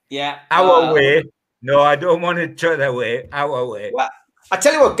 Yeah. Our way. No, I don't want it the other way. Our way. Well, I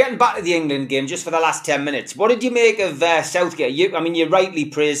tell you what, getting back to the England game just for the last 10 minutes, what did you make of Southgate? You rightly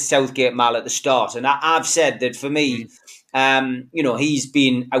praised Southgate, Mal, at the start, and I've said that for me, he's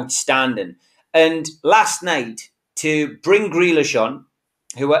been outstanding. And last night, to bring Grealish on,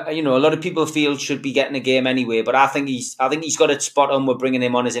 who a lot of people feel should be getting a game anyway, but I think he's got it spot on with bringing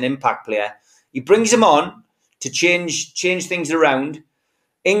him on as an impact player. He brings him on to change things around.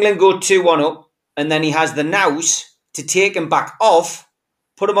 England go 2-1 up, and then he has the nous to take him back off,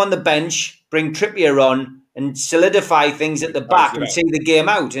 put him on the bench, bring Trippier on, and solidify things at the back and see the game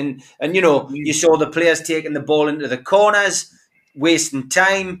out. And you saw the players taking the ball into the corners, wasting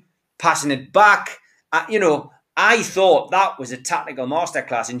time, passing it back. I thought that was a tactical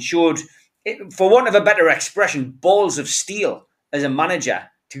masterclass and showed, for want of a better expression, balls of steel as a manager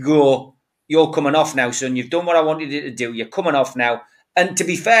to go, you're coming off now, son. You've done what I wanted you to do. You're coming off now. And to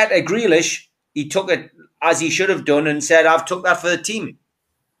be fair to Grealish, he took it as he should have done and said, I've took that for the team.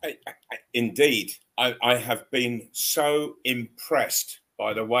 Indeed. I have been so impressed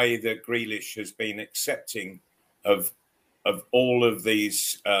by the way that Grealish has been accepting of all of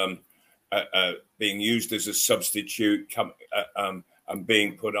these being used as a substitute and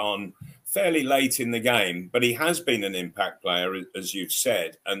being put on fairly late in the game. But he has been an impact player, as you've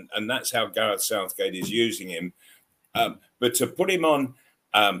said, and that's how Gareth Southgate is using him. But to put him on,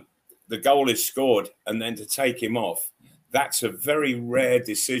 the goal is scored, and then to take him off, that's a very rare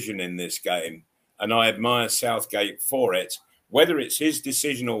decision in this game. And I admire Southgate for it. Whether it's his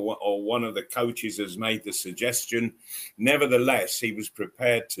decision or one of the coaches has made the suggestion, nevertheless, he was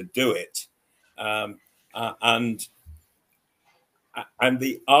prepared to do it. And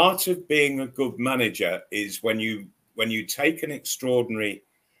the art of being a good manager is when you take an extraordinary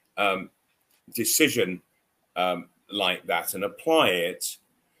decision like that and apply it,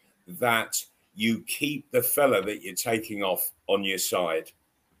 that you keep the fella that you're taking off on your side.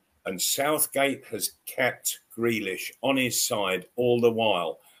 And Southgate has kept Grealish on his side all the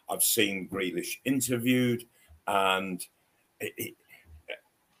while. I've seen Grealish interviewed, and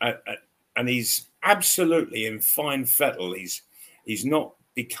he's absolutely in fine fettle. He's not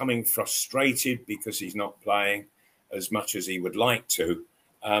becoming frustrated because he's not playing as much as he would like to.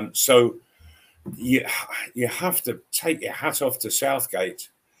 So you have to take your hat off to Southgate.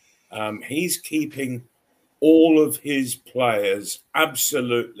 He's keeping all of his players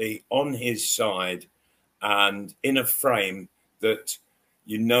absolutely on his side and in a frame that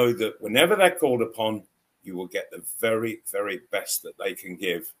you know that whenever they're called upon, you will get the very, very best that they can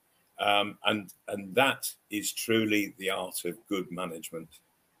give. And that is truly the art of good management.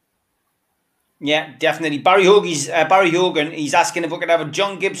 Yeah, definitely. Barry Hogan, he's asking if we could have a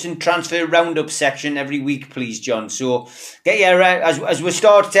John Gibson transfer roundup section every week, please, John. So get your as we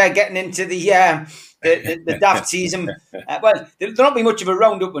start getting into the daft season. Well, there'll not be much of a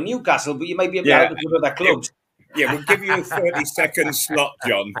roundup with Newcastle, but you might be able to help with other clubs. Yeah, we'll give you a 30-second slot,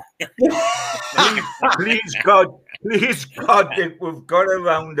 John. Please God, that we've got a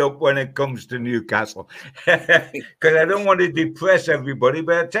roundup when it comes to Newcastle. Because I don't want to depress everybody.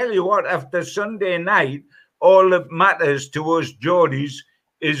 But I tell you what, after Sunday night, all that matters to us Geordies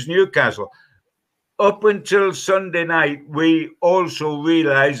is Newcastle. Up until Sunday night, we also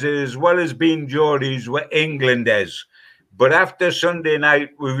realised that as well as being Geordies, we're Englanders. But after Sunday night,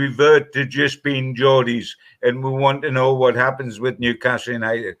 we revert to just being Geordies, and we want to know what happens with Newcastle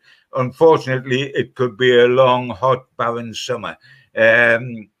United. Unfortunately, it could be a long, hot, barren summer.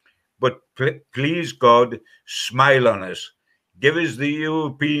 But please, God, smile on us. Give us the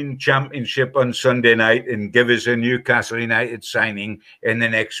European Championship on Sunday night and give us a Newcastle United signing in the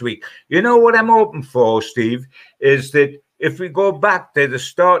next week. You know what I'm hoping for, Steve, is that if we go back to the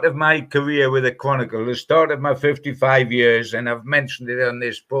start of my career with the Chronicle, the start of my 55 years, and I've mentioned it on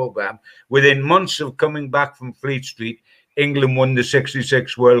this programme, within months of coming back from Fleet Street, England won the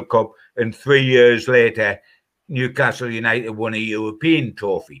 66 World Cup, and 3 years later, Newcastle United won a European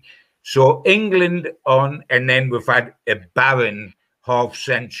trophy. So England on, and then we've had a barren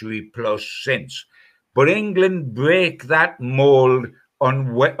half-century plus since. but England break that mould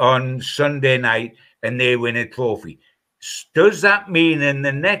on Sunday night and they win a trophy. Does that mean in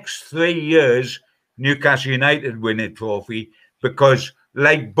the next 3 years, Newcastle United win a trophy? Because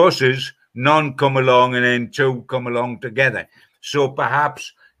like buses, none come along and then two come along together. So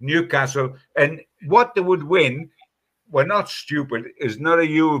perhaps Newcastle, and what they would win, we're not stupid, is not a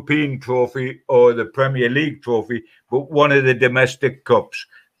European trophy or the Premier League trophy, but one of the domestic cups.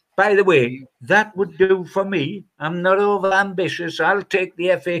 By the way, that would do for me. I'm not over ambitious. I'll take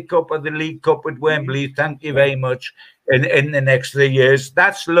the FA Cup or the League Cup at Wembley. Thank you very much. In the next 3 years.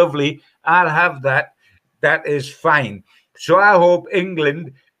 That's lovely. I'll have that. That is fine. So I hope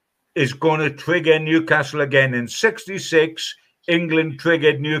England is going to trigger Newcastle again. In 66, England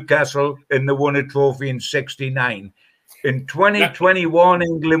triggered Newcastle and they won a trophy in 69. In 2021,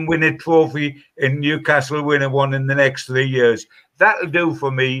 England win a trophy and Newcastle win one in the next 3 years. That'll do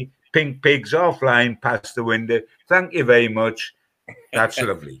for me. Pink pigs are flying past the window. Thank you very much. That's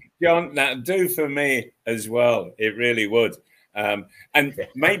lovely. John, that'd do for me as well. It really would. And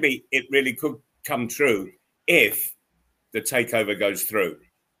maybe it really could come true if the takeover goes through.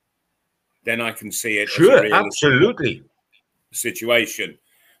 Then I can see it. Sure, as a absolutely. Situation.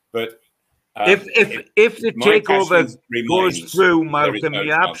 But if the takeover goes through, Malcolm,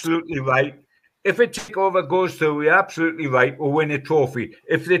 you're absolutely right. If a takeover goes through, we're absolutely right. We'll win a trophy.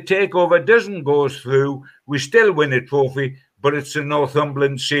 If the takeover doesn't go through, we still win a trophy, but it's the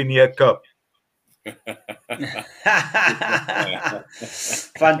Northumberland Senior Cup.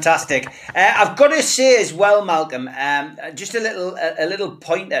 Fantastic. I've got to say as well, Malcolm, just a little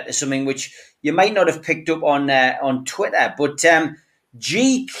pointer to something which you might not have picked up on Twitter, but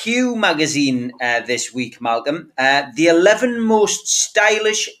GQ magazine this week, Malcolm, the 11 most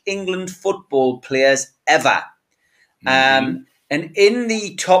stylish England football players ever. And in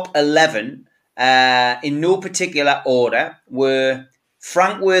the top 11, in no particular order, were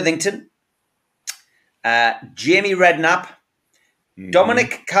Frank Worthington, Jamie Redknapp,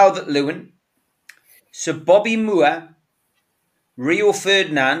 Dominic Calvert-Lewin, Sir Bobby Moore, Rio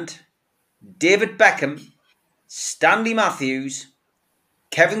Ferdinand, David Beckham, Stanley Matthews,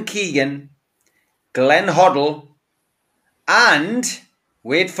 Kevin Keegan, Glenn Hoddle, and,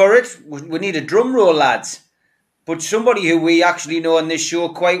 wait for it, we need a drum roll, lads, but somebody who we actually know on this show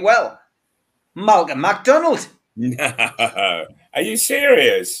quite well, Malcolm MacDonald. No. Are you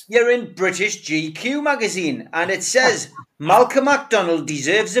serious? You're in British GQ magazine, and it says Malcolm MacDonald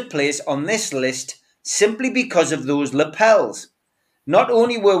deserves a place on this list simply because of those lapels. Not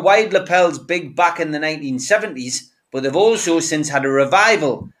only were wide lapels big back in the 1970s, but they've also since had a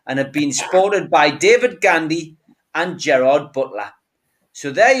revival and have been sported by David Gandy and Gerard Butler.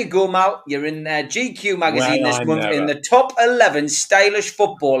 So there you go, Mal. You're in GQ magazine this month in the top 11 stylish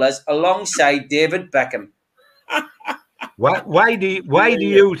footballers alongside David Beckham. Why do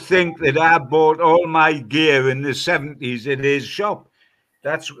you think that I bought all my gear in the 70s at his shop?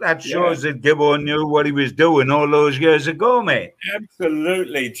 That shows that Gibbo knew what he was doing all those years ago, mate.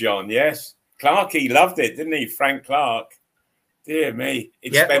 Absolutely, John. Yes, Clarkey loved it, didn't he? Frank Clark. Dear me,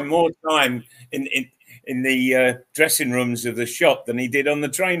 he'd spend more time in the dressing rooms of the shop than he did on the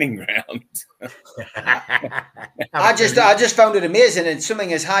training ground. I just found it amazing. It's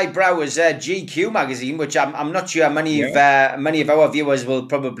something as highbrow as GQ magazine, which I'm not sure many of our viewers will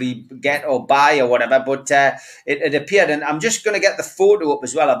probably get or buy or whatever. But it appeared, and I'm just going to get the photo up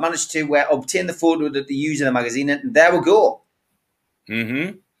as well. I've managed to obtain the photo that they use in the magazine, and there we go.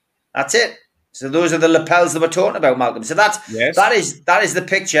 That's it. So those are the lapels that we're talking about, Malcolm. So that is the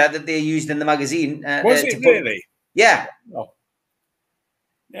picture that they used in the magazine. Was it really? Yeah. Oh.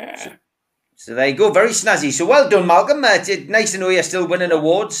 Yeah. So there you go. Very snazzy. So well done, Malcolm. It's nice to know you're still winning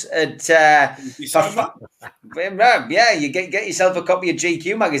awards. Yeah, you get yourself a copy of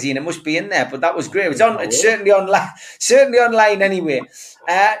GQ magazine. It must be in there, but that was great. It's certainly online anyway.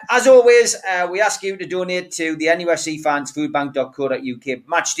 As always, we ask you to donate to the NUFC fans foodbank.co.uk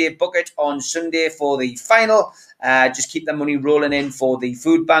matchday bucket on Sunday for the final. Just keep the money rolling in for the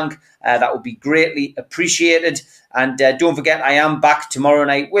food bank. That would be greatly appreciated. And don't forget, I am back tomorrow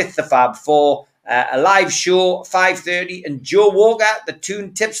night with the Fab Four, a live show, 5:30. And Joe Walker, the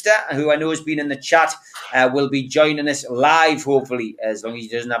Toon tipster, who I know has been in the chat, will be joining us live, hopefully, as long as he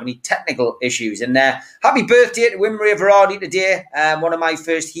doesn't have any technical issues. And happy birthday to Imre Varadi today, one of my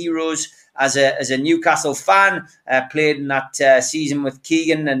first heroes as a Newcastle fan. Played in that season with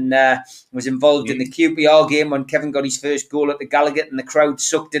Keegan and was involved in the QPR game when Kevin got his first goal at the Gallagher and the crowd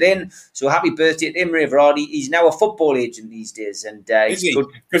sucked it in. So happy birthday to Imre Varadi. He's now a football agent these days. And Is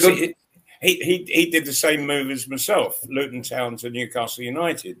he? He did the same move as myself, Luton Town to Newcastle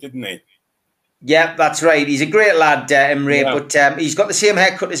United, didn't he? Yeah, that's right. He's a great lad, Imre, Yeah. but he's got the same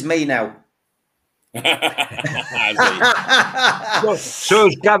haircut as me now.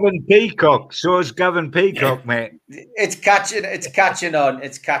 So's Gavin Peacock. So's Gavin Peacock, mate. It's catching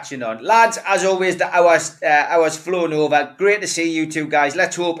on. Lads, as always, the hour's flown over. Great to see you two guys.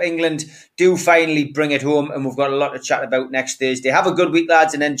 Let's hope England do finally bring it home, and we've got a lot to chat about next Thursday. Have a good week,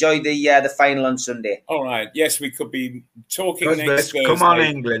 lads, and enjoy the final on Sunday. All right. Yes, we could be talking next Thursday. Come on,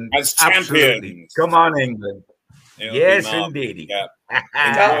 England. As champions. Absolutely. Come on, England. It'll Yes, indeed. Yeah.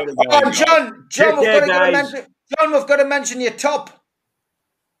 John, we've got to mention your top.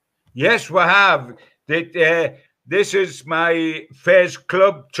 Yes, we have. This is my first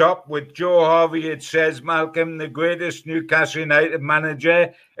club top with Joe Harvey. It says, Malcolm, the greatest Newcastle United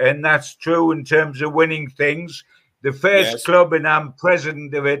manager, and that's true in terms of winning things. The first club, and I'm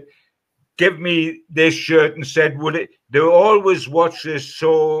president of it, give me this shirt and said, they always watch this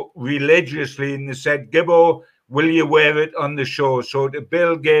so religiously, and they said, Gibbo, will you wear it on the show? So to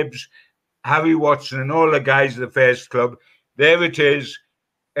Bill Gibbs, Harry Watson, and all the guys of the first club, there it is.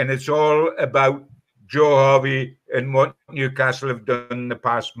 And it's all about Joe Harvey and what Newcastle have done in the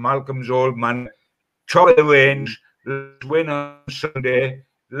past. Malcolm's old man, top of the range. Let's win on Sunday.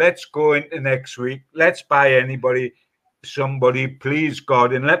 Let's go into next week. Let's buy somebody, please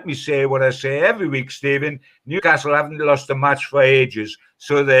God. And let me say what I say every week, Stephen. Newcastle haven't lost a match for ages.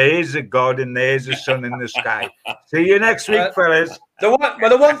 So there is a God and there is a sun in the sky. See you next week, fellas. The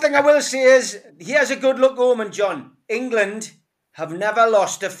one thing I will say is, here's a good luck omen, John. England have never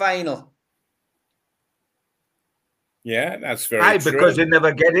lost a final. Yeah, that's very true. Because they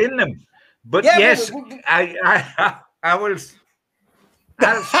never get in them. But yeah, yes, I will.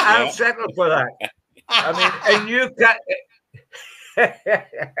 I'll settle for that. I mean,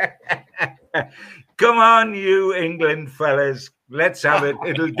 and come on, you England fellas. Let's have it.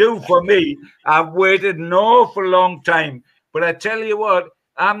 It'll do for me. I've waited an awful long time. But I tell you what,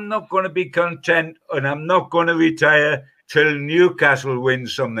 I'm not going to be content, and I'm not going to retire till Newcastle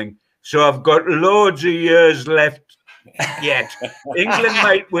wins something. So I've got loads of years left yet. England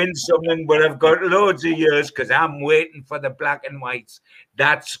might win something, but I've got loads of years because I'm waiting for the black and whites.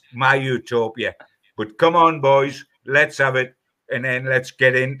 That's my utopia. But come on, boys, let's have it. And then let's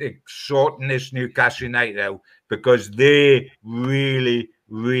get into sorting this Newcastle United out, because they really,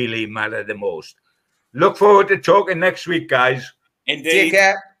 really matter the most. Look forward to talking next week, guys. Indeed. Take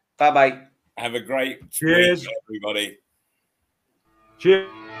care. Bye-bye. Have a great Cheers, week, everybody. Cheers.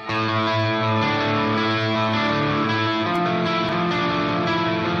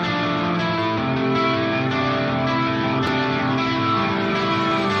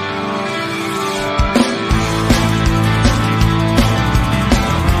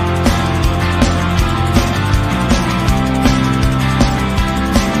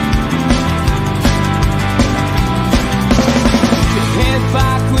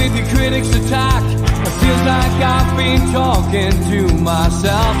 Critics attack. It feels like I've been talking to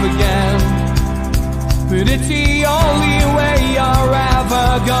myself again. But it's the only way you're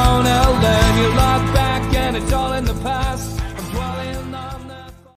ever gonna learn. You